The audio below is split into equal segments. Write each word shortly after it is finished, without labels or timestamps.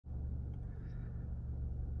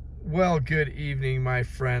Well, good evening, my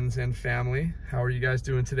friends and family. How are you guys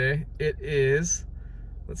doing today? It is,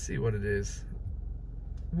 let's see what it is.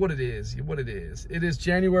 It is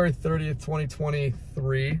January 30th,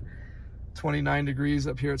 2023. 29 degrees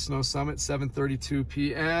up here at Snow Summit, 7:32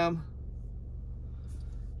 p.m.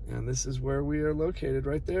 And this is where we are located,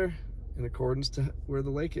 right there, in accordance to where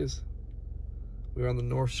the lake is. We're on the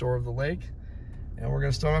north shore of the lake. And we're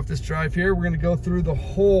gonna start off this drive here. We're gonna go through the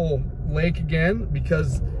whole lake again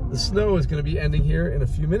because the snow is gonna be ending here in a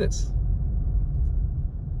few minutes.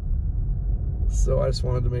 So I just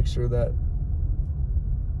wanted to make sure that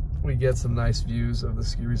we get some nice views of the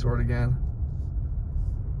ski resort again.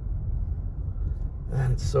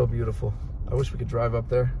 And it's so beautiful. I wish we could drive up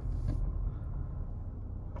there.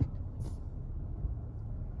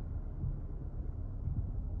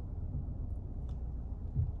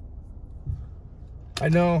 I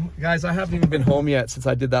know, guys, I haven't even been home yet since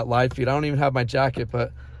I did that live feed. I don't even have my jacket,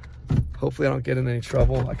 but hopefully I don't get in any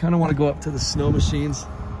trouble. I kind of want to go up to the snow machines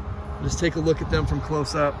and just take a look at them from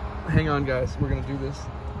close up. Hang on, guys, we're gonna do this.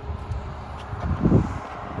 I'm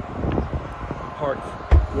parked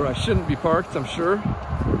where I shouldn't be parked, I'm sure,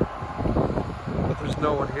 but there's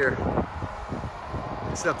no one here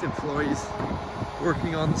except employees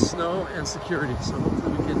working on the snow and security. So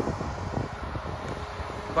hopefully we can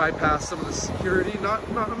bypass some of the security.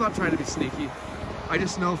 I'm not trying to be sneaky. I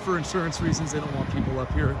just know for insurance reasons they don't want people up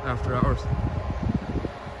here after hours.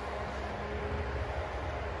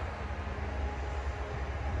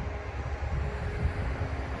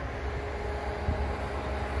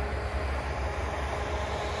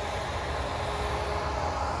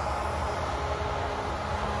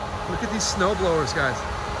 Look at these snow blowers, guys.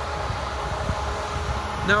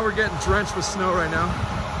 Now we're getting drenched with snow right now.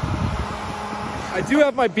 I do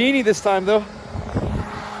have my beanie this time, though.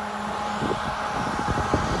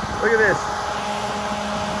 Look at this.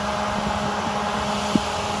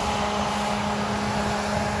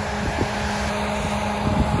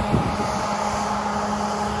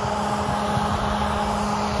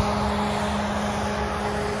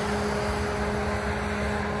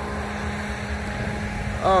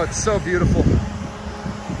 Oh, it's so beautiful.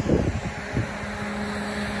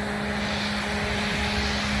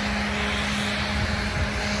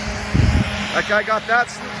 That guy got that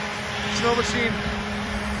snow machine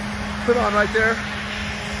put on right there.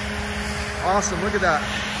 Awesome, look at that.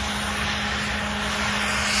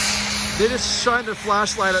 They just shined their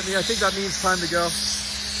flashlight at me. I think that means time to go.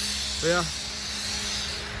 But yeah,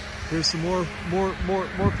 there's some more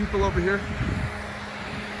people over here.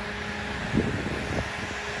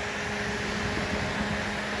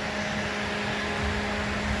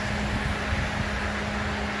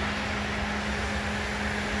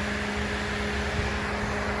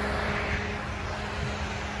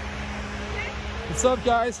 What's up,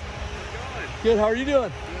 guys? Good. How are you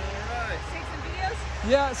doing? Doing all right. Take some videos?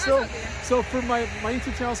 Yeah. So for my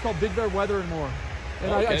YouTube channel is called Big Bear Weather and More,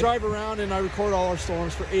 and I drive around and I record all our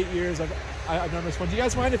storms for 8 years. I've done this one. Do you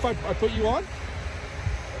guys mind if I put you on?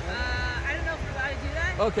 I don't know if we're allowed to do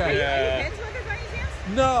that. Okay. Are you Ben's Weather by any chance?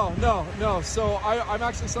 No. So I'm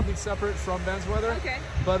actually something separate from Ben's Weather. Okay.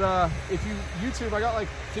 But if you YouTube, I got like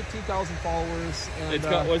 15,000 followers. And it's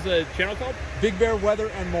called, what's the channel called? Big Bear Weather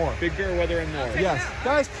and More. Big Bear Weather and More. Yes,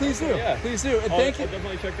 guys, please do. Yeah. Please do. And I'll thank you.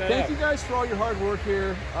 definitely check that out. Thank you guys for all your hard work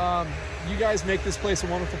here. You guys make this place a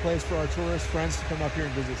wonderful place for our tourist friends to come up here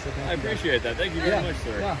and visit. So thank I you guys. appreciate that. Thank you very much,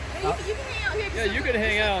 sir. Yeah. And you can hang out here. Yeah, you can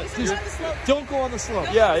hang out. Just on the slope. Don't go on the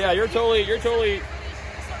slope. Yeah, you're totally.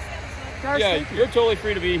 Guys, Yeah, thank you. you're totally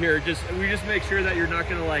free to be here. We just make sure that you're not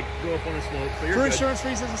gonna like go up on a slope. So you're For good. insurance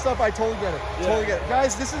reasons and stuff, I totally get it. Yeah. Totally get it.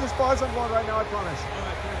 Guys, this is as far as I'm going right now, I promise.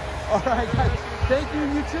 All right, guys. Thank you,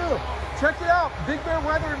 you too. Check it out. Big Bear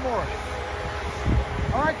Weather and More.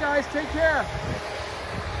 All right, guys, take care.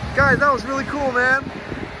 Guys, that was really cool, man.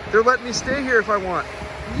 They're letting me stay here if I want.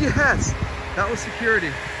 Yes, that was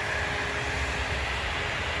security.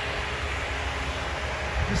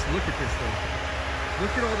 Just look at this thing.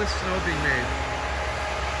 Look at all this snow being made.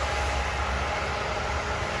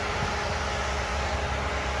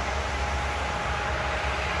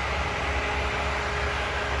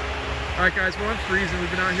 All right, guys, well, I'm freezing. We've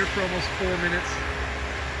been out here for almost 4 minutes.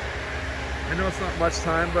 I know it's not much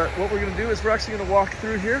time, but what we're gonna do is we're actually gonna walk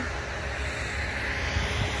through here.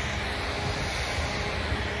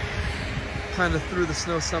 Kind of through the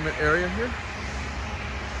Snow Summit area here,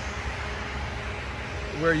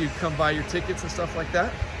 where you come buy your tickets and stuff like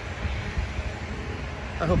that.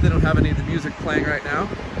 I hope they don't have any of the music playing right now.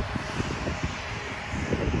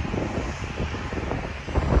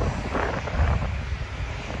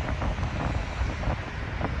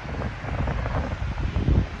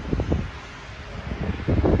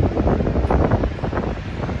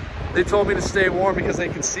 They told me to stay warm because they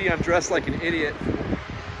can see I'm dressed like an idiot.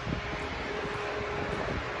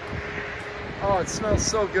 Oh, it smells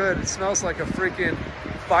so good. It smells like a freaking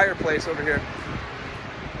fireplace over here.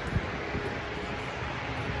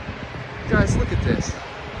 Guys, look at this.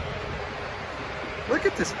 Look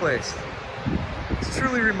at this place. It's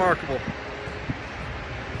truly remarkable.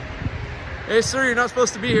 Hey, sir, you're not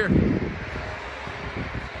supposed to be here.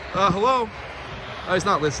 Hello? Oh, he's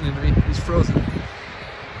not listening to me. He's frozen.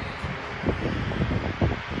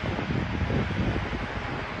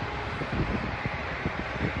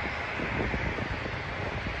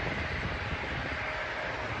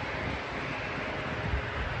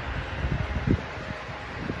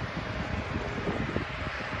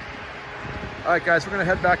 All right, guys, we're gonna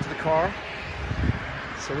head back to the car.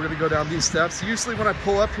 So we're gonna go down these steps. Usually when I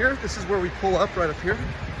pull up here, this is where we pull up, right up here.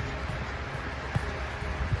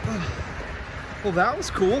 Well, that was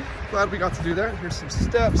cool. Glad we got to do that. Here's some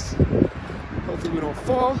steps. Hopefully we don't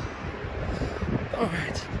fall. All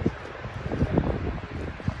right.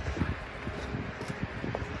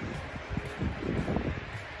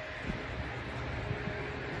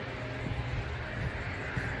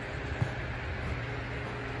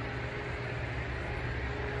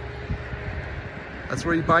 That's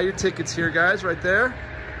where you buy your tickets here, guys, right there.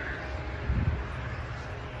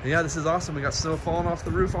 Yeah, this is awesome. We got snow falling off the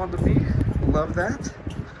roof onto me. Love that.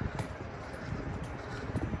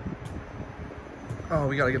 Oh,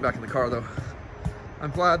 we gotta get back in the car though.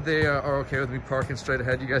 I'm glad they are okay with me parking straight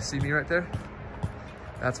ahead. You guys see me right there?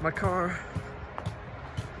 That's my car.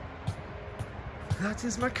 That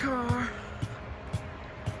is my car.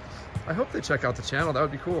 I hope they check out the channel. That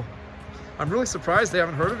would be cool. I'm really surprised they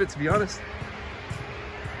haven't heard of it, to be honest.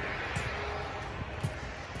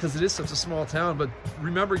 Because it is such a small town. But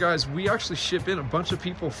remember, guys, we actually ship in a bunch of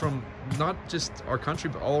people from not just our country,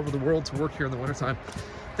 but all over the world to work here in the wintertime.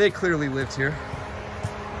 They clearly lived here,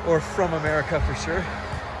 or from America for sure.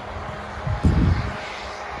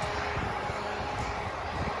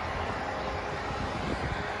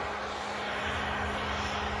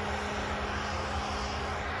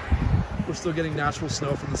 We're still getting natural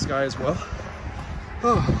snow from the sky as well.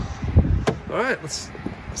 Oh, all right, let's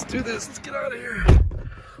do this. Let's get out of here.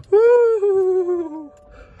 Woo!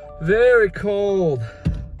 Very cold.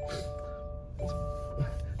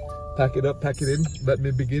 Pack it up, pack it in. Let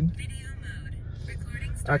me begin.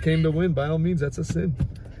 I came to win. By all means, that's a sin.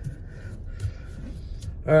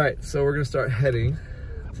 All right, so we're gonna start heading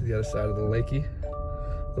to the other side of the lakey.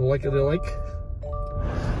 The lake of the lake.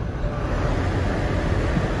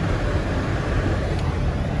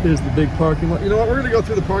 Here's the big parking lot. You know what? We're gonna go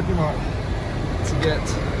through the parking lot to get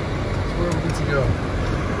to where we need to go.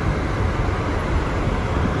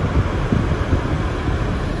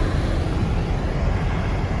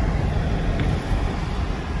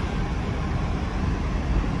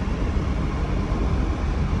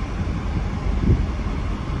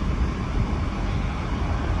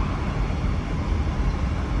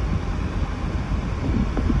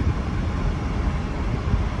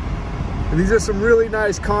 And these are some really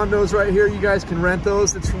nice condos right here. You guys can rent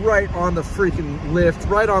those. It's right on the freaking lift,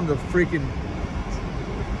 right on the freaking,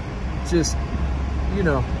 just, you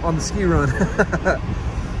know, on the ski run.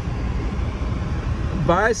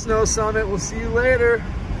 Bye, Snow Summit. We'll see you later.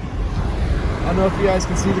 I don't know if you guys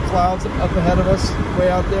can see the clouds up ahead of us, way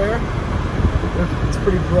out there. It's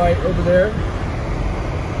pretty bright over there.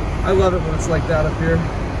 I love it when it's like that up here.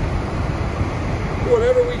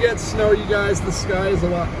 Whenever we get snow, you guys, the sky is a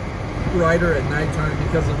lot brighter at nighttime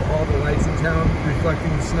because of all the lights in town reflecting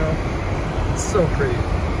the snow. It's so pretty.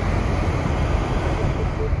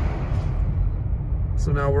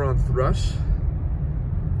 So now we're on Thrush.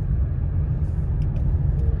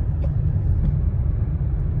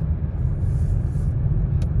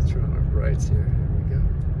 Let's turn on our brights here. Here we go.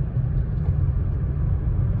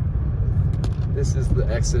 This is the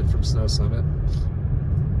exit from Snow Summit.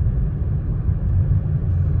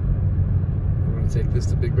 Take this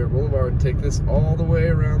to Big Bear Boulevard and take this all the way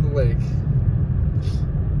around the lake.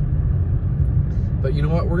 But you know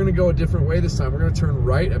what? We're gonna go a different way this time. We're gonna turn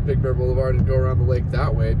right at Big Bear Boulevard and go around the lake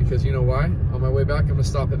that way, because you know why? On my way back, I'm gonna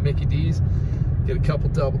stop at Mickey D's, get a couple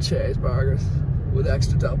double cheeseburgers with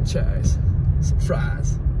extra double cheese, some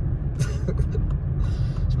fries.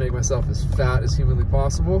 Just make myself as fat as humanly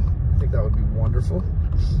possible. I think that would be wonderful.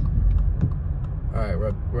 All right,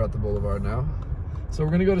 we're at the boulevard now. So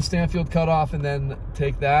we're gonna go to Stanfield Cutoff and then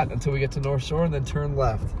take that until we get to North Shore and then turn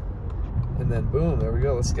left. And then boom, there we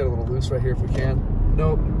go. Let's get a little loose right here if we can.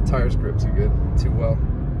 Nope, tires grip too good, too well.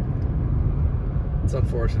 It's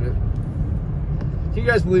unfortunate. Can you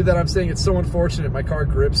guys believe that? I'm saying it's so unfortunate my car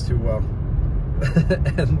grips too well.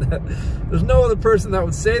 And there's no other person that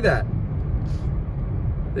would say that.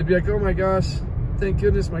 They'd be like, oh my gosh, thank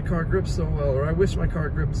goodness my car grips so well, or I wish my car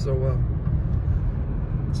gripped so well.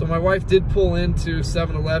 So my wife did pull into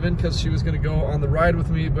 7-Eleven because she was going to go on the ride with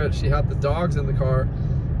me, but she had the dogs in the car.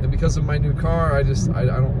 And because of my new car, I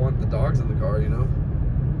don't want the dogs in the car, you know?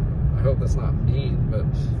 I hope that's not mean, but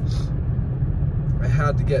I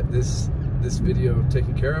had to get this video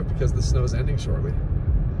taken care of because the snow's ending shortly.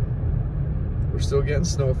 We're still getting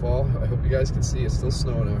snowfall. I hope you guys can see it's still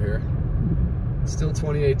snowing out here. It's still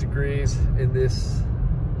 28 degrees in this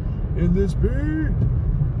bee.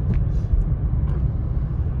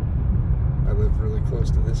 I live really close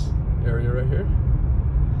to this area right here.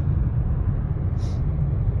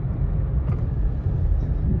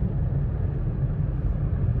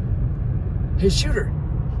 Hey shooter,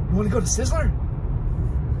 you want to go to Sizzler?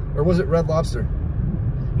 Or was it Red Lobster?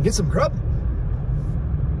 And get some grub?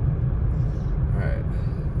 Alright,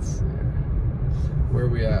 let's see. Where are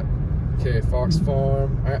we at? Okay, Fox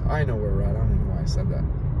Farm. I know where we're at. I don't even know why I said that.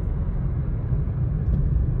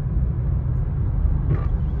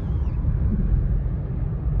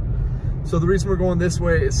 So the reason we're going this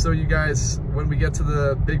way is so you guys, when we get to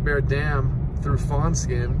the Big Bear Dam through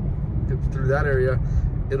Fawnskin, through that area,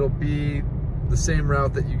 it'll be the same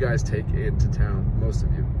route that you guys take into town, most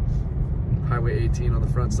of you. Highway 18 on the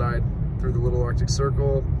front side, through the Little Arctic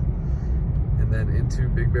Circle, and then into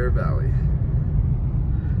Big Bear Valley.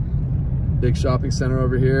 Big shopping center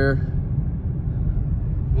over here.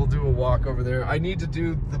 We'll do a walk over there. I need to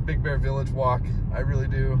do the Big Bear Village walk. I really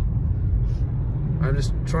do. I'm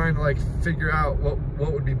just trying to like figure out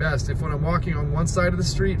what would be best. If when I'm walking on one side of the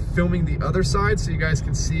street, filming the other side so you guys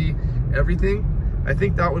can see everything, I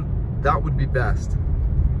think that would be best.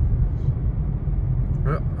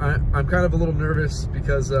 I'm kind of a little nervous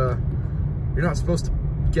because you're not supposed to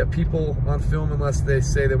get people on film unless they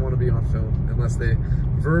say they want to be on film, unless they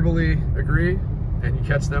verbally agree and you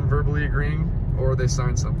catch them verbally agreeing, or they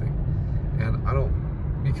sign something. And I don't,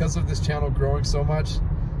 because of this channel growing so much,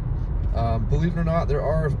 believe it or not, there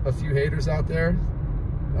are a few haters out there,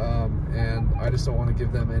 and I just don't want to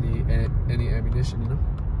give them any ammunition, you know?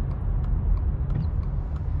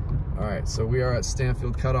 All right, so we are at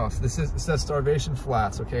Stanfield Cutoff. It says Starvation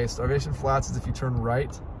Flats, okay? Starvation Flats is if you turn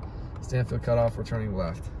right. Stanfield Cutoff, we're turning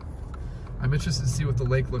left. I'm interested to see what the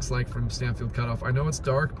lake looks like from Stanfield Cutoff. I know it's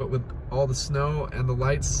dark, but with all the snow and the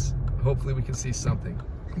lights, hopefully we can see something.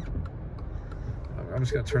 I'm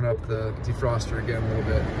just gonna turn up the defroster again a little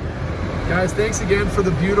bit. Guys, thanks again for the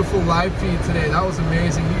beautiful live feed today. That was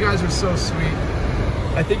amazing. You guys are so sweet.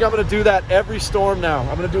 I think I'm gonna do that every storm now.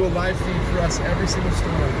 I'm gonna do a live feed for us every single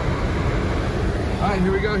storm. All right,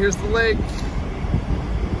 here we go. Here's the lake.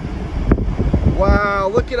 Wow,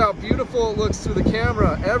 look at how beautiful it looks through the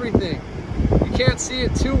camera. Everything. You can't see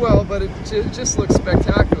it too well, but it just looks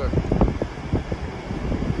spectacular.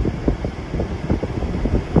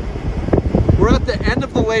 We're at the end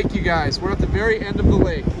of the lake, you guys. We're at the very end of the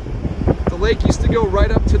lake. The lake used to go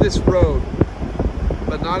right up to this road,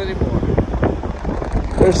 but not anymore.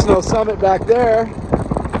 There's Snow Summit back there.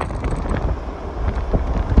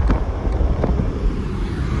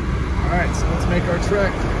 All right, so let's make our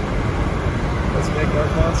trek. Let's make our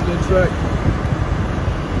Fawnskin trek.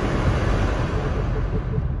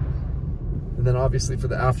 And then obviously for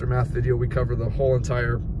the aftermath video, we cover the whole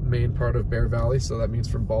entire main part of Bear Valley. So that means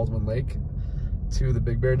from Baldwin Lake to the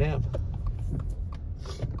Big Bear Dam.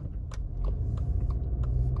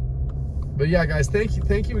 But yeah, guys,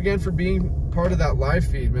 thank you again for being part of that live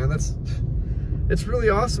feed, man. It's really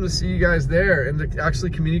awesome to see you guys there and to actually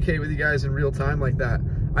communicate with you guys in real time like that.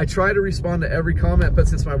 I try to respond to every comment, but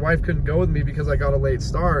since my wife couldn't go with me because I got a late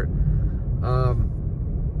start,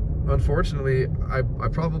 unfortunately, I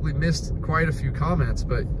probably missed quite a few comments,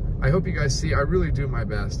 but I hope you guys see I really do my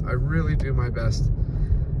best. I really do my best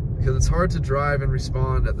because it's hard to drive and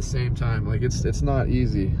respond at the same time. Like it's not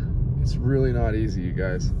easy. It's really not easy, you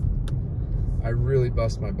guys. I really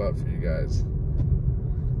bust my butt for you guys.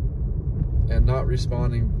 And not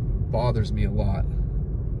responding bothers me a lot.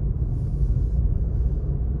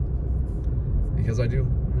 Because I do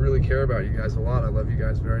really care about you guys a lot. I love you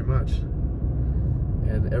guys very much.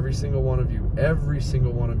 And every single one of you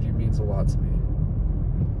means a lot to me.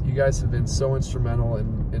 You guys have been so instrumental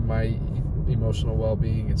in my emotional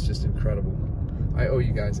well-being. It's just incredible. I owe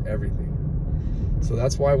you guys everything. So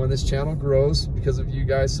that's why when this channel grows, because of you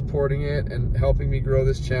guys supporting it and helping me grow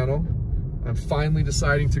this channel, I'm finally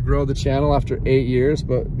deciding to grow the channel after 8 years,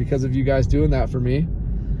 but because of you guys doing that for me,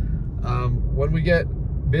 when we get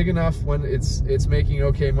big enough, when it's making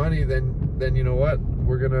okay money, then you know what,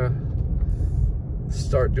 we're gonna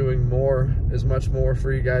start doing more, as much more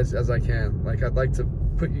for you guys as I can. Like, I'd like to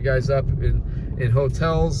put you guys up in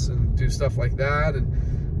hotels and do stuff like that,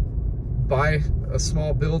 and buy a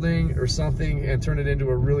small building or something and turn it into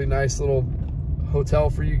a really nice little hotel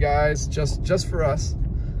for you guys, just for us.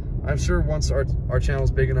 I'm sure once our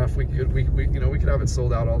channel's big enough, we could have it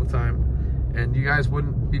sold out all the time, and you guys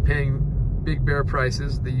wouldn't be paying big bear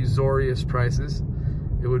prices, the usurious prices.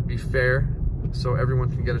 It would be fair, so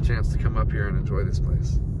everyone can get a chance to come up here and enjoy this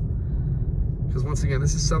place. Because once again,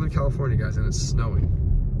 this is Southern California, guys, and it's snowing.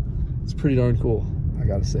 It's pretty darn cool. I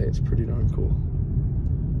gotta say, it's pretty darn cool.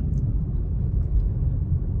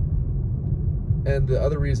 And the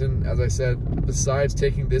other reason, as I said, besides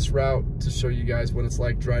taking this route to show you guys what it's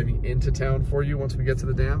like driving into town for you once we get to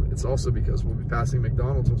the dam, it's also because we'll be passing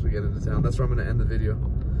McDonald's once we get into town. That's where I'm gonna end the video.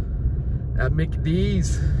 At Mickey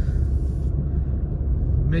D's.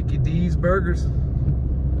 Mickey D's Burgers.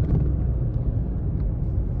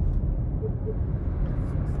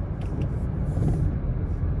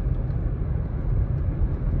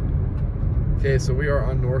 Okay, so we are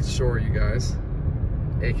on North Shore, you guys.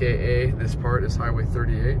 AKA, this part is Highway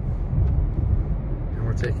 38. And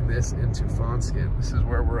we're taking this into Fawnskin. This is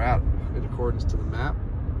where we're at in accordance to the map.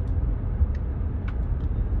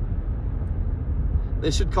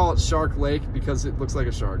 They should call it Shark Lake because it looks like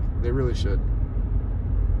a shark. They really should.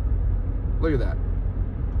 Look at that.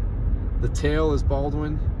 The tail is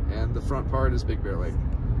Baldwin and the front part is Big Bear Lake.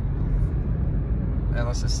 And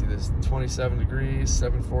let's just see this, 27 degrees,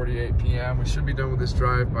 7:48 p.m. We should be done with this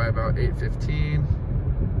drive by about 8:15.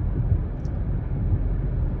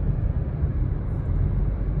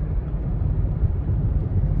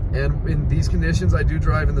 And in these conditions, I do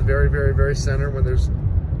drive in the very, very, very center when there's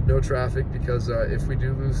no traffic, because if we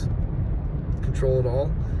do lose control at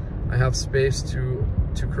all, I have space to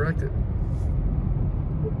correct it.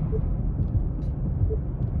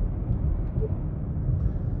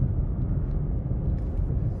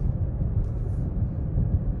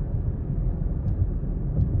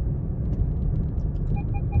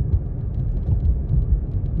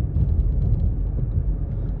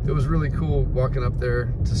 It was really cool walking up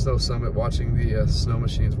there to Snow Summit, watching the snow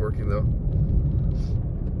machines working though.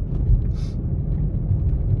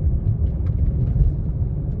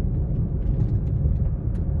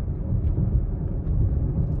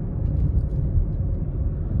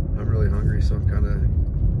 I'm really hungry, so I'm kind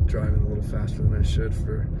of driving a little faster than I should.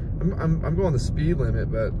 I'm going the speed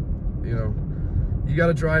limit, but you know, you got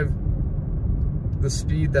to drive the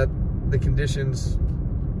speed that the conditions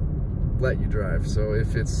let you drive. So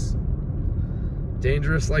if it's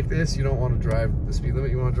dangerous like this, you don't want to drive the speed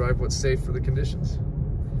limit. You want to drive what's safe for the conditions.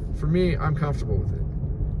 For me, I'm comfortable with it,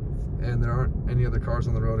 and there aren't any other cars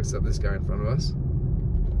on the road except this guy in front of us,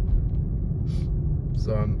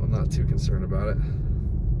 so I'm not too concerned about it.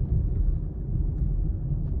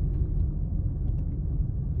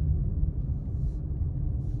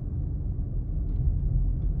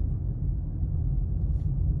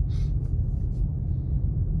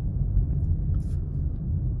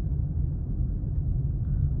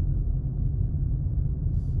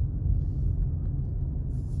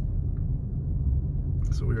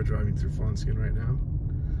 So we are driving through Fawnskin right now.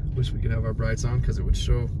 Wish we could have our brights on because it would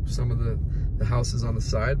show some of the houses on the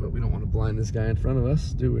side, but we don't want to blind this guy in front of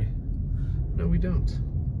us, do we? No, we don't.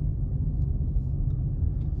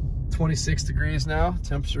 26 degrees now.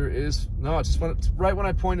 Temperature is, no, it just went, right when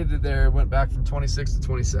I pointed it there, it went back from 26 to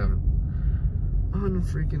 27.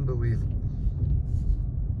 Unfreaking believable.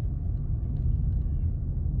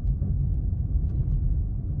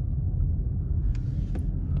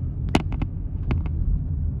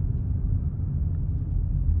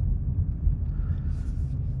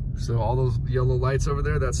 So all those yellow lights over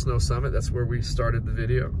there, that's Snow Summit. That's where we started the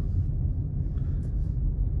video.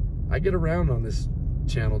 I get around on this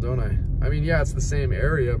channel, don't I? I mean, yeah, it's the same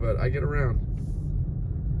area, but I get around.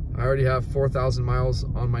 I already have 4,000 miles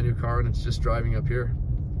on my new car, and it's just driving up here.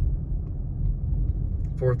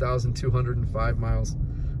 4,205 miles.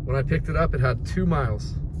 When I picked it up, it had 2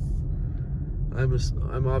 miles.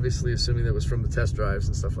 I'm obviously assuming that was from the test drives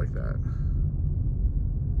and stuff like that.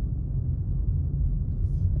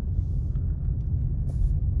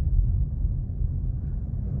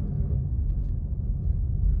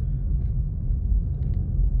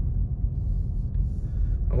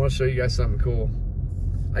 I want to show you guys something cool.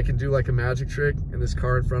 I can do like a magic trick, and this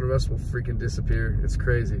car in front of us will freaking disappear. It's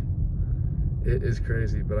crazy. It is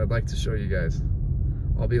crazy, but I'd like to show you guys.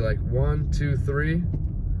 I'll be like 1, 2, 3,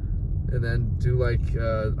 and then do like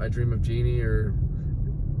I Dream of Jeannie or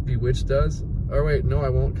Bewitched does. Oh wait, no I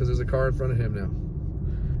won't, because there's a car in front of him now.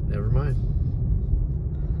 Never mind.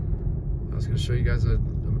 was going to show you guys a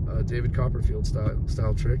David Copperfield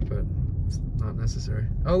style trick, but it's not necessary.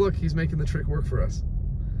 Oh, look, he's making the trick work for us.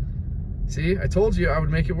 See, I told you I would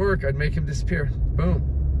make it work. I'd make him disappear.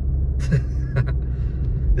 Boom.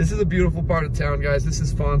 This is a beautiful part of town, guys. This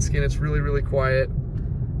is Fawnskin. It's really, really quiet.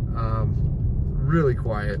 Really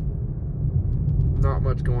quiet. Not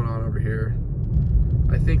much going on over here.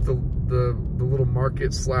 I think the little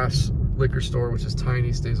market slash liquor store, which is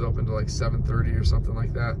tiny, stays open to like 7:30 or something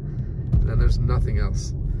like that. And then there's nothing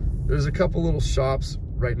else. There's a couple little shops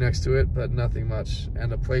right next to it, but nothing much,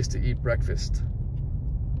 and a place to eat breakfast.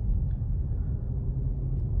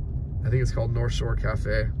 I think it's called North Shore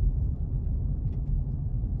Cafe.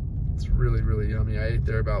 It's really, really yummy. I ate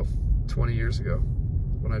there about 20 years ago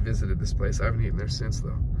when I visited this place. I haven't eaten there since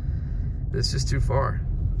though. It's just too far.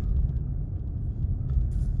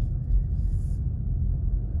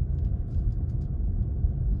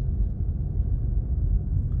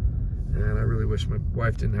 And I really wish my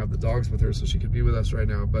wife didn't have the dogs with her so she could be with us right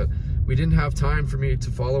now, but we didn't have time for me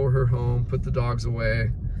to follow her home, put the dogs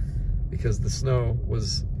away, because the snow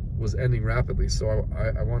was ending rapidly. So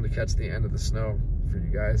I wanted to catch the end of the snow for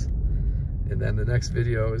you guys. And then the next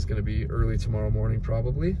video is going to be early tomorrow morning,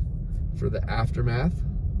 probably, for the aftermath.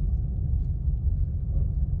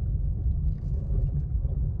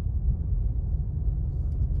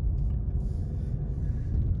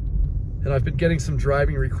 And I've been getting some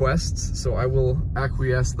driving requests, so I will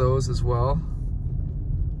acquiesce those as well.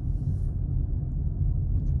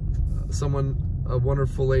 A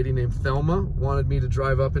wonderful lady named Thelma wanted me to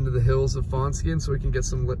drive up into the hills of Fawnskin so we can get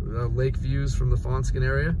some lake views from the Fawnskin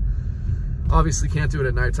area. Obviously can't do it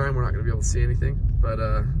at nighttime. We're not going to be able to see anything, but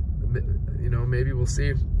you know, maybe we'll see.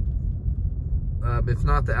 If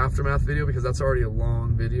not the aftermath video, because that's already a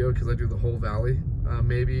long video because I do the whole valley,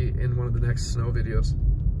 maybe in one of the next snow videos.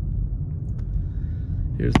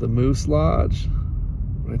 Here's the Moose Lodge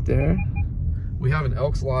right there. We have an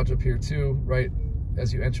Elks Lodge up here too, right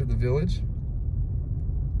as you enter the village.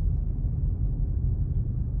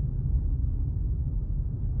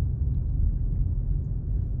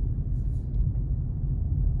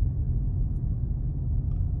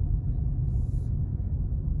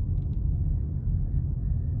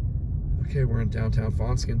 Okay, we're in downtown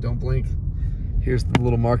Fawnskin. Don't blink. Here's the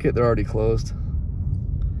little market. They're already closed.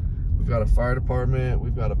 We've got a fire department.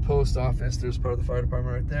 We've got a post office. There's part of the fire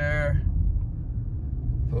department right there.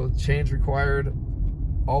 Change required.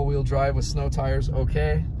 All-wheel drive with snow tires.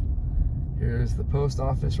 Okay. Here's the post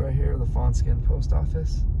office right here. The Fawnskin post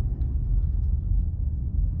office.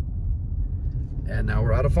 And now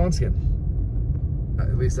we're out of Fawnskin.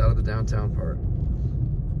 At least out of the downtown part.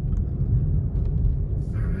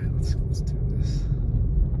 Let's do this.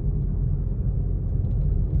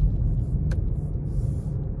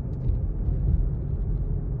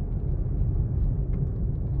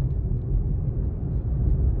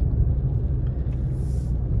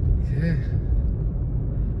 Okay.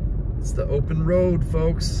 It's the open road,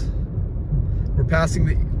 folks.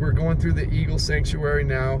 We're going through the Eagle Sanctuary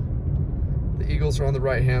now. The eagles are on the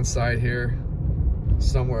right-hand side here,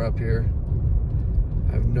 somewhere up here.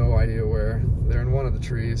 I have no idea where. They're in one of the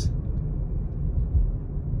trees.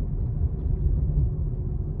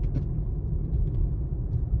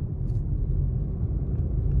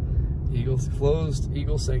 Eagles closed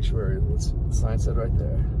Eagle Sanctuary. That's the sign said right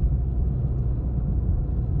there.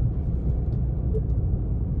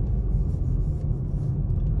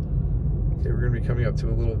 Okay, we're gonna be coming up to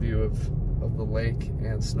a little view of the lake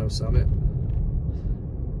and Snow Summit.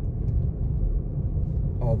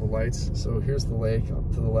 All the lights. So here's the lake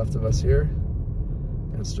to the left of us here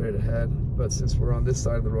and straight ahead. But since we're on this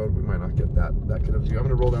side of the road, we might not get that good of a view. I'm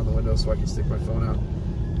gonna roll down the window so I can stick my phone out.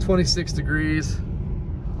 26 degrees.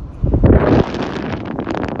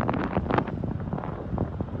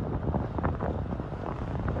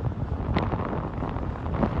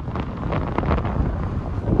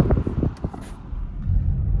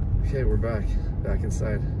 Okay, we're back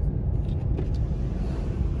inside.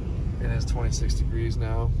 It is 26 degrees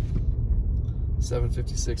now.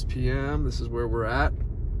 7:56 p.m. This is where we're at.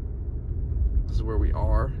 This is where we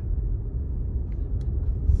are.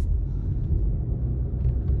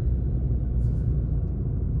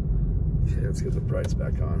 Okay, let's get the brights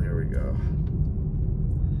back on. Here we go.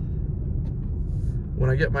 When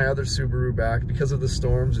I get my other Subaru back, because of the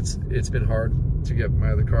storms, it's been hard to get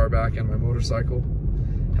my other car back and my motorcycle.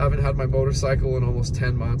 Haven't had my motorcycle in almost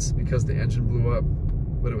 10 months because the engine blew up,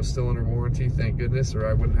 but it was still under warranty, thank goodness, or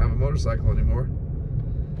I wouldn't have a motorcycle anymore.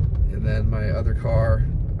 And then my other car,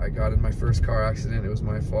 I got in my first car accident. It was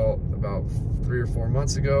my fault about 3 or 4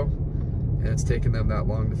 months ago, and it's taken them that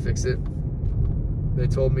long to fix it. They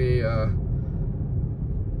told me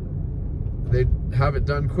they'd have it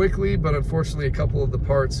done quickly, but unfortunately a couple of the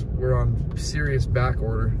parts were on serious back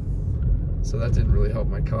order. So that didn't really help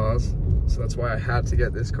my cause. So that's why I had to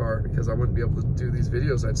get this car, because I wouldn't be able to do these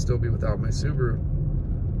videos. I'd still be without my Subaru.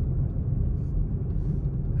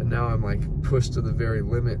 And now I'm like pushed to the very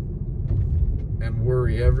limit and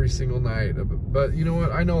worry every single night. But you know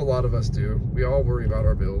what? I know a lot of us do. We all worry about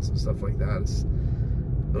our bills and stuff like that.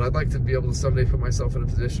 But I'd like to be able to someday put myself in a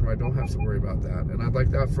position where I don't have to worry about that. And I'd like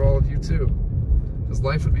that for all of you too. Because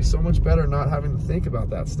life would be so much better not having to think about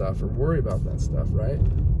that stuff or worry about that stuff, right?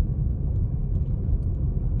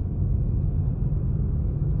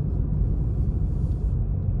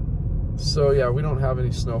 So yeah, we don't have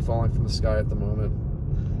any snow falling from the sky at the moment.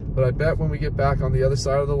 But I bet when we get back on the other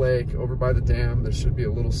side of the lake, over by the dam, there should be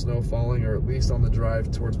a little snow falling, or at least on the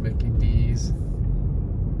drive towards Mickey D's.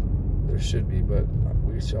 There should be, but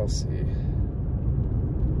we shall see.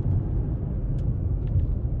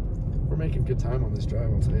 We're making good time on this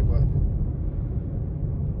drive, I'll tell you what.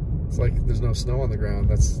 It's like there's no snow on the ground.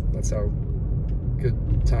 That's how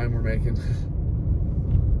good time we're making.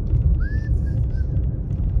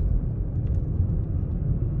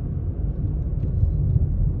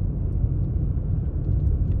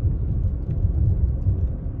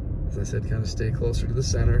 As I said, kind of stay closer to the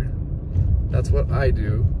center. That's what I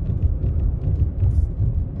do.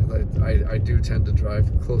 I do tend to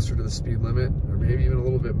drive closer to the speed limit, or maybe even a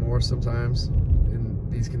little bit more sometimes in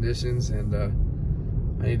these conditions, and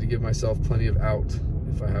I need to give myself plenty of out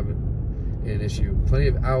if I have an issue. Plenty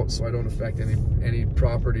of out so I don't affect any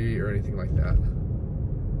property or anything like that.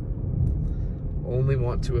 Only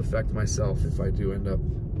want to affect myself if I do end up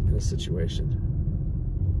in a situation.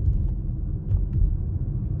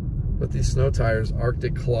 But these snow tires,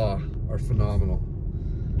 Arctic Claw, are phenomenal.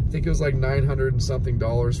 I think it was like $900 and something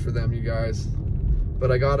for them, you guys.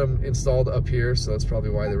 But I got them installed up here, so that's probably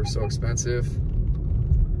why they were so expensive.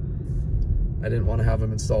 I didn't want to have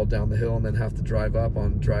them installed down the hill and then have to drive up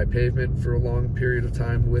on dry pavement for a long period of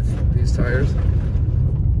time with these tires.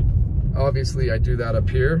 Obviously, I do that up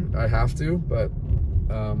here. I have to, but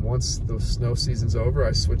once the snow season's over,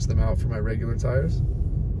 I switch them out for my regular tires.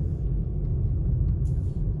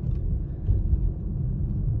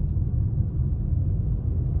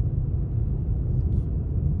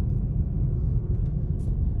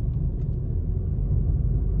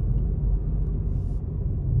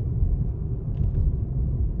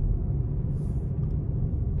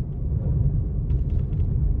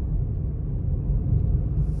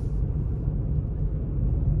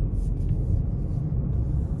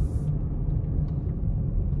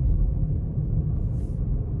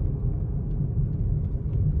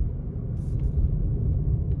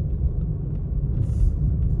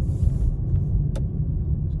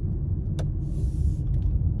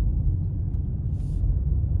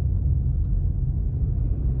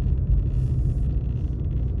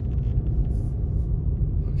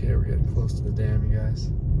 Close to the dam, you guys.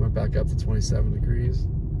 Went back up to 27 degrees.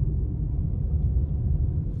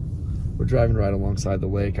 We're driving right alongside the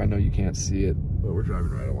lake. I know you can't see it, but we're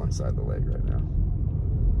driving right alongside the lake right now.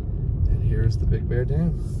 And here's the Big Bear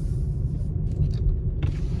Dam.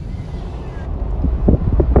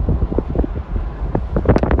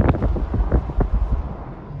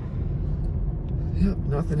 Yep,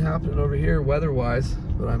 nothing happening over here weather-wise,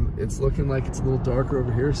 but it's looking like it's a little darker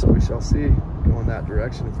over here, so we shall see. Going that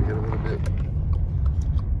direction if we get a little bit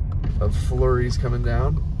of flurries coming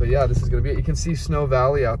down. But yeah, this is gonna be it. You can see Snow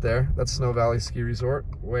Valley out there. That's Snow Valley Ski Resort,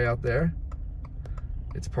 way out there.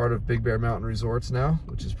 It's part of Big Bear Mountain Resorts now,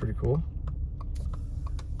 which is pretty cool.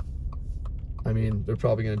 I mean, they're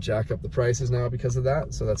probably gonna jack up the prices now because of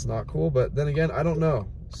that, so that's not cool. But then again, I don't know.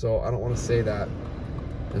 So I don't wanna say that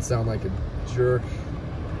and sound like a jerk.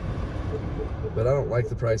 But I don't like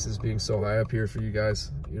the prices being so high up here for you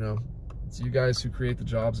guys, you know. It's you guys who create the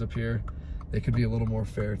jobs up here. They could be a little more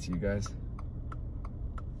fair to you guys.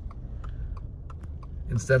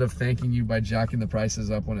 Instead of thanking you by jacking the prices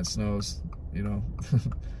up when it snows, you know,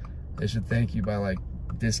 they should thank you by like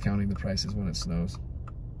discounting the prices when it snows.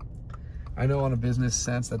 I know on a business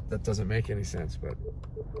sense that doesn't make any sense, but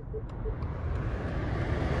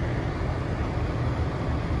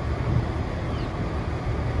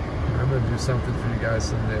I'm gonna do something for you guys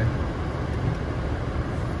someday.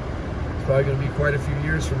 It's probably going to be quite a few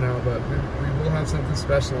years from now, but we will have something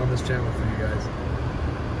special on this channel for you guys.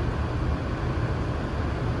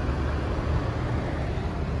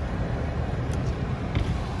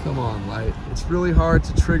 Come on, light. It's really hard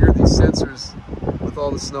to trigger these sensors with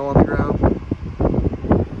all the snow on the ground.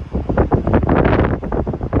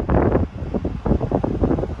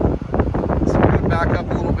 So we're going to back up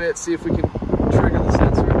a little bit, see if we can trigger the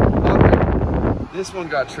sensor. Okay. This one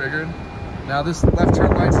got triggered. Now this left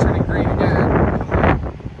turn light's turning green again.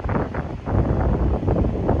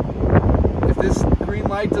 If this green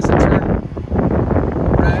light doesn't turn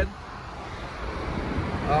red,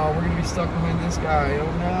 oh, we're gonna be stuck behind this guy.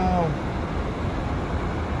 Oh no.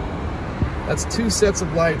 That's 2 sets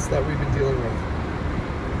of lights that we've been dealing with.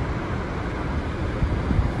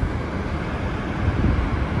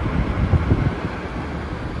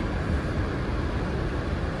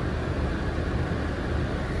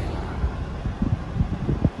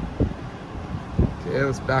 Okay,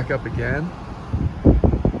 let's back up again.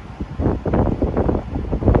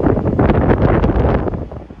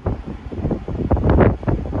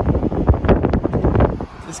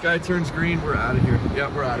 If this guy turns green, we're out of here.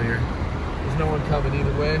 Yeah, we're out of here. There's no one coming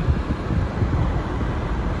either way.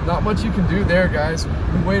 Not much you can do there, guys.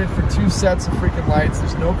 We waited for 2 sets of freaking lights.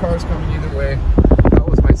 There's no cars coming either way. That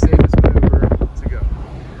was my safest maneuver to go.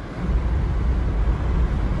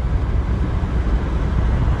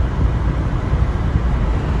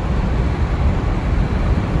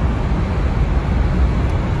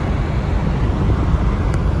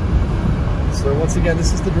 So once again,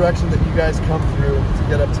 this is the direction that you guys come through to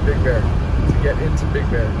get up to Big Bear, to get into Big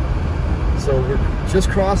Bear. So we're just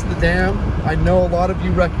crossed the dam. I know a lot of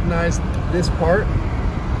you recognize this part.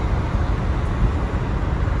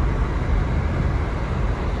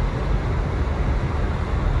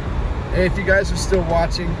 Hey, if you guys are still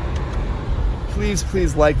watching,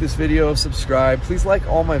 please like this video, subscribe. Please like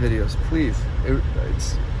all my videos, please.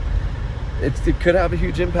 It could have a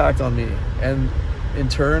huge impact on me, and in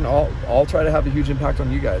turn, I'll try to have a huge impact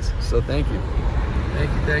on you guys. So thank you. Thank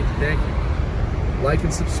you, thank you, thank you. Like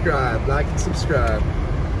and subscribe, like and subscribe.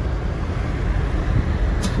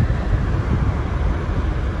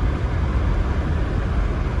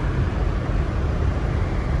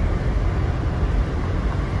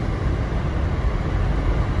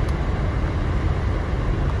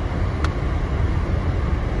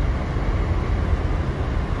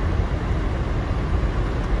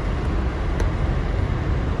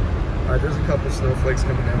 All right, there's a couple snowflakes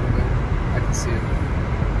coming down the way. I can see it.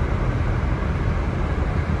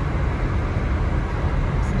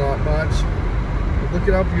 Not much. But look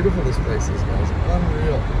at how beautiful this place is, guys.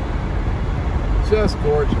 Unreal. Just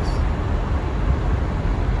gorgeous.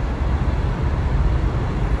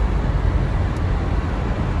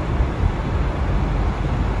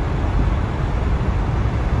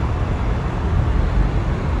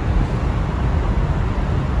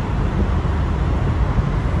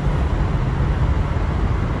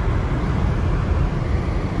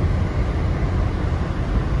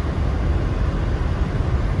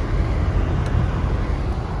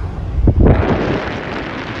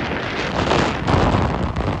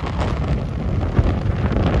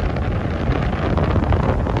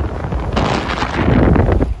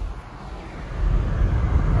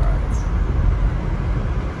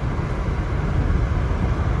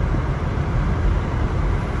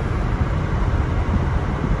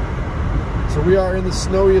 So we are in the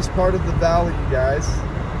snowiest part of the valley, you guys.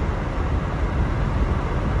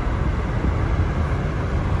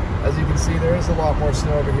 As you can see, there is a lot more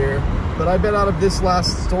snow over here. But I bet out of this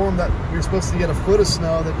last storm that we were supposed to get a foot of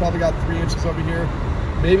snow, they probably got 3 inches over here.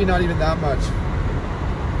 Maybe not even that much.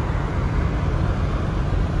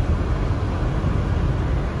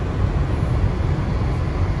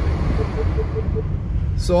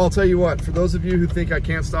 So I'll tell you what, for those of you who think I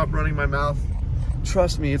can't stop running my mouth,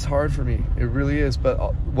 trust me, it's hard for me. It really is.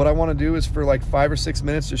 But what I want to do is for like 5 or 6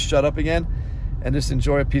 minutes, just shut up again and just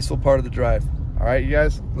enjoy a peaceful part of the drive. All right, you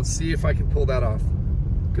guys, let's see if I can pull that off.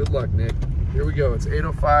 Good luck, Nick. Here we go. It's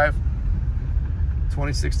 8:05,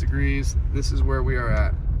 26 degrees. This is where we are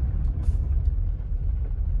at.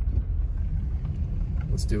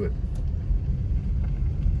 Let's do it.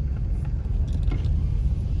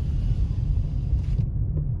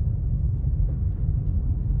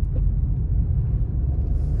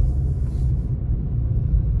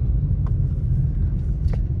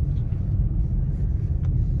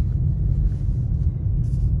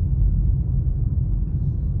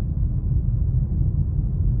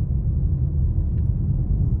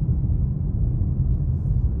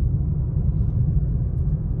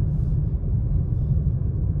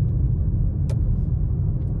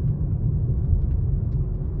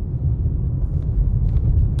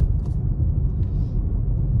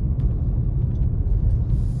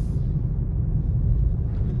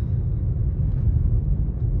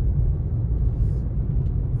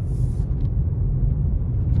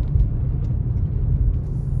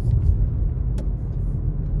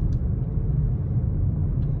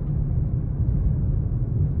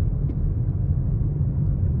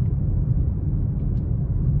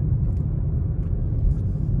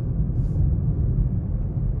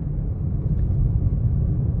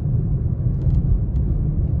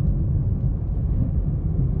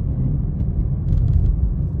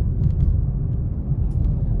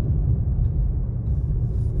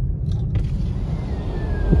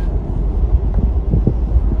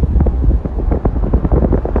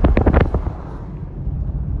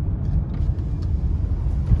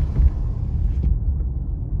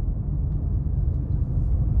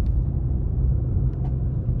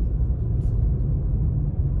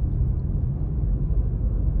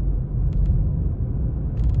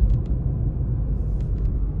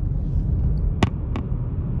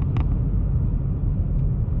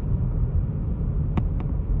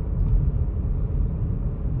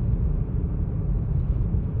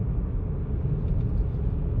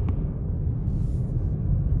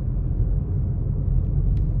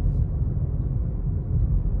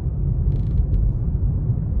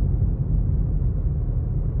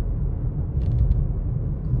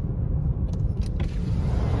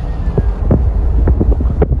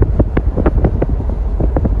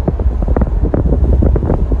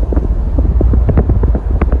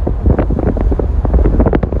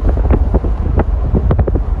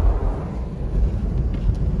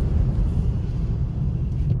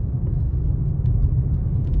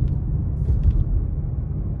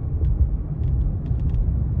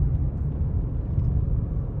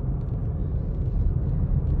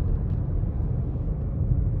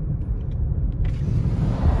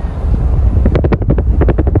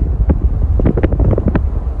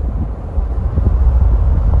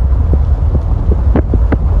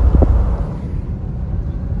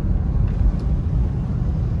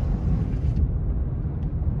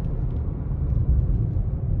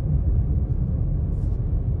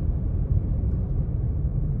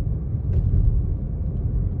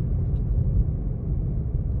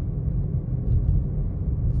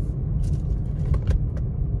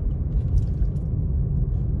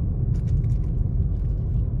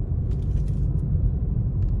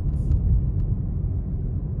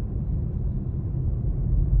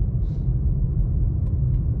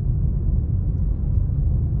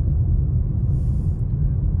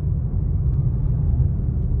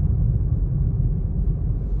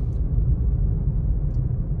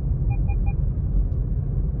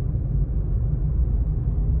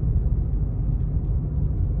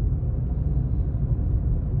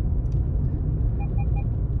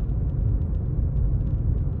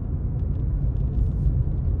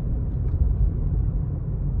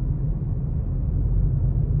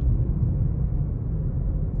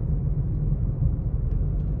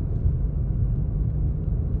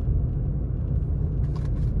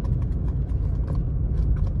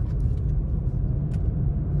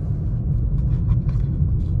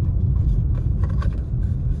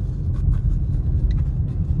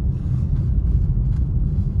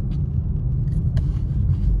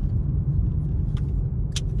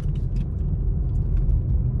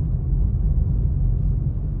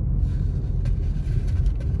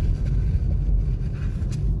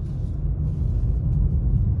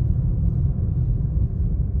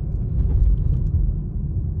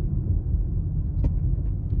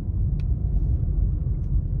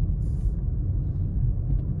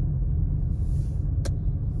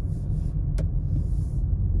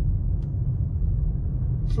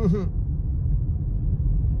 I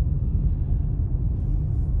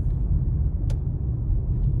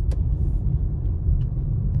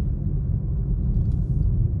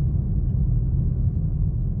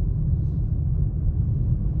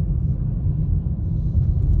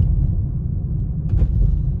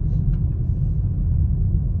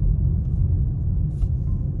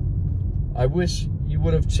wish you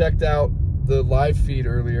would have checked out the live feed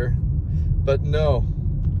earlier, but no.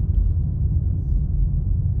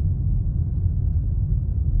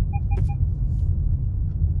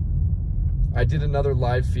 I did another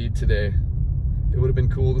live feed today. It would have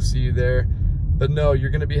been cool to see you there, but no, you're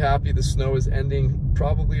gonna be happy the snow is ending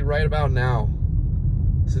probably right about now.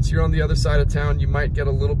 Since you're on the other side of town, you might get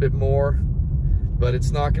a little bit more, but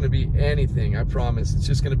it's not gonna be anything, I promise. It's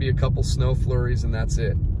just gonna be a couple snow flurries and that's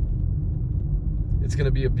it. It's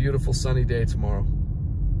gonna be a beautiful sunny day tomorrow.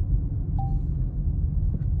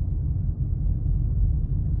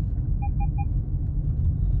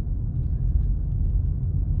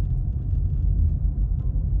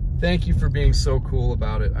 Thank you for being so cool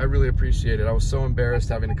about it. I really appreciate it. I was so embarrassed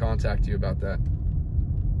having to contact you about that.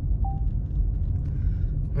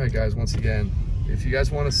 All right, guys, once again, if you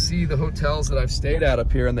guys want to see the hotels that I've stayed at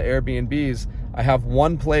up here and the Airbnbs, I have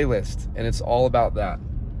one playlist and it's all about that.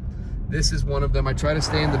 This is one of them. I try to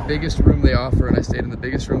stay in the biggest room they offer, and I stayed in the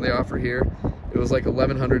biggest room they offer here. It was like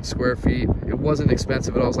 1,100 square feet. It wasn't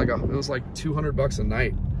expensive at all. It was like 200 bucks a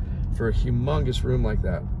night for a humongous room like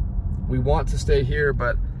that. We want to stay here,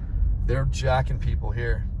 but they're jacking people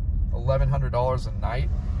here. $1,100 a night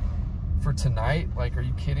for tonight? Like, are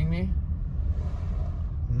you kidding me?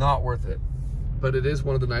 Not worth it. But it is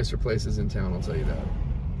one of the nicer places in town, I'll tell you that.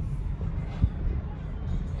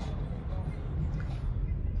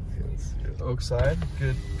 Oakside,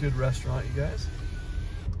 good restaurant, you guys.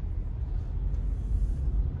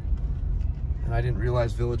 And I didn't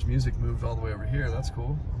realize Village Music moved all the way over here. That's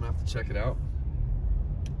cool. I'm gonna have to check it out.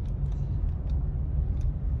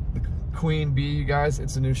 The Queen Bee, you guys,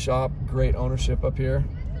 it's a new shop. Great ownership up here.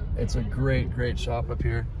 It's a great shop up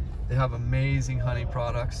here. They have amazing honey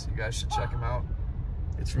products. You guys should check them out.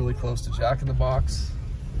 It's really close to Jack in the Box.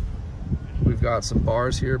 We've got some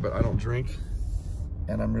bars here, but I don't drink.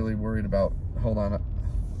 And I'm really worried about, hold on a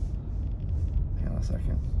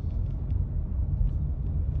second.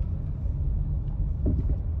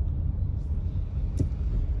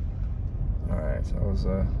 All right, so I was,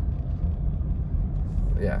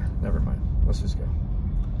 yeah, never mind. Let's just go.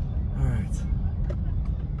 All right.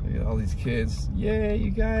 Look at all these kids. Yay, you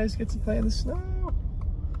guys get to play in the snow.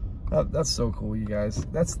 That's so cool, you guys.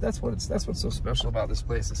 That's what's so special about this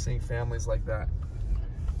place, is seeing families like that.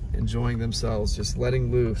 Enjoying themselves, just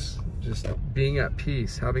letting loose, just being at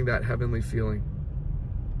peace, having that heavenly feeling.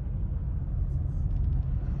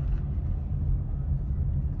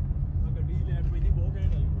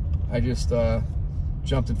 I just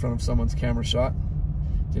jumped in front of someone's camera shot.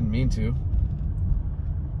 Didn't mean to.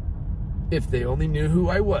 If they only knew who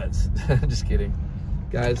I was. Just kidding.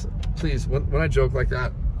 Guys, please, when I joke like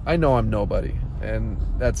that, I know I'm nobody, and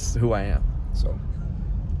that's who I am, so.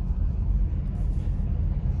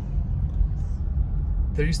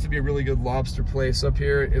 There used to be a really good lobster place up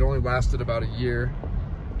here. It only lasted about a year.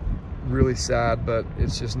 Really sad, but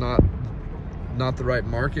it's just not the right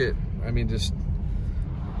market. I mean, just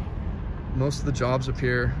most of the jobs up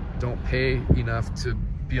here don't pay enough to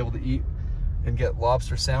be able to eat and get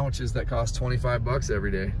lobster sandwiches that cost 25 bucks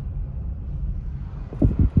every day.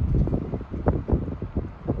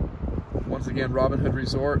 Once again, Robin Hood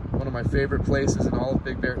Resort, one of my favorite places in all of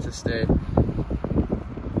Big Bear to stay.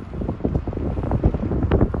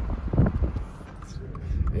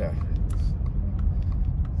 Yeah,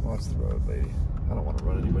 watch the road, lady. I don't want to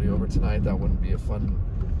run anybody over tonight. That wouldn't be a fun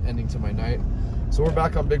ending to my night. So we're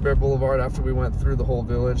back on Big Bear Boulevard after we went through the whole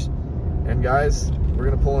village. And guys, we're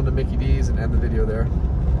gonna pull into Mickey D's and end the video there.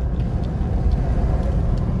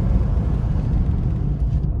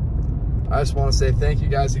 I just want to say thank you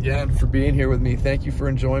guys again for being here with me. Thank you for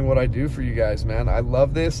enjoying what I do for you guys, man. I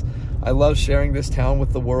love this. I love sharing this town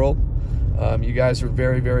with the world. You guys are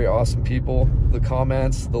very, very awesome people. The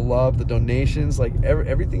comments, the love, the donations, like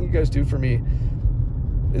everything you guys do for me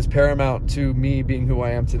is paramount to me being who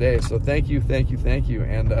I am today. So thank you, thank you, thank you.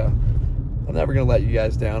 And I'm never gonna let you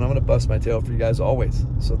guys down. I'm gonna bust my tail for you guys always.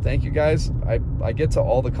 So thank you guys. I get to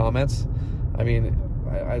all the comments. I mean,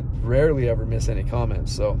 I rarely ever miss any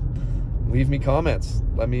comments. So leave me comments.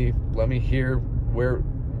 Let me hear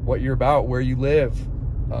what you're about, where you live,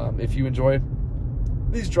 if you enjoy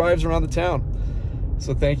these drives around the town.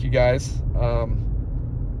 So thank you guys.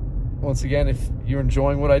 Once again, if you're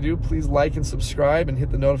enjoying what I do, please like and subscribe and hit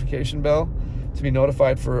the notification bell to be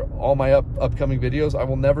notified for all my upcoming videos. I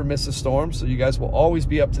will never miss a storm, so you guys will always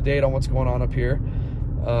be up to date on what's going on up here.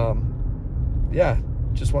 Yeah,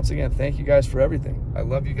 just once again, thank you guys for everything. I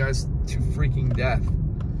love you guys to freaking death.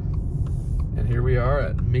 And here we are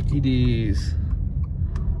at Mickey D's.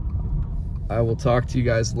 I will talk to you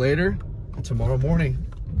guys later tomorrow morning.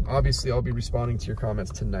 Obviously, I'll be responding to your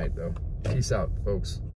comments tonight, though. Peace out, folks.